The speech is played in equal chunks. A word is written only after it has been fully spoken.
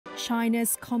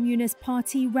China's Communist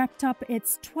Party wrapped up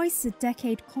its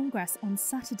twice-a-decade Congress on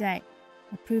Saturday,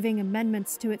 approving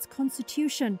amendments to its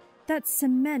constitution that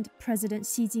cement President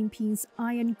Xi Jinping's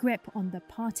iron grip on the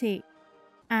party.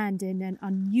 And in an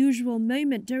unusual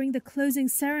moment during the closing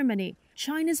ceremony,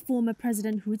 China's former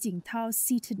President Jintao,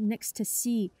 seated next to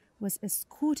Xi, was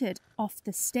escorted off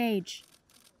the stage.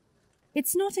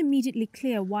 It's not immediately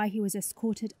clear why he was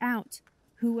escorted out,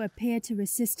 who appeared to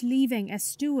resist leaving as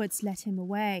stewards led him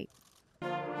away.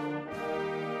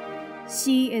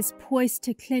 Xi is poised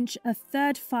to clinch a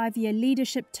third five-year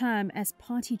leadership term as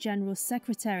Party General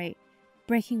Secretary,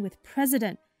 breaking with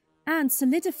President and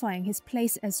solidifying his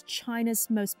place as China's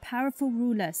most powerful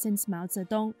ruler since Mao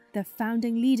Zedong, the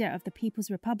founding leader of the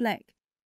People's Republic.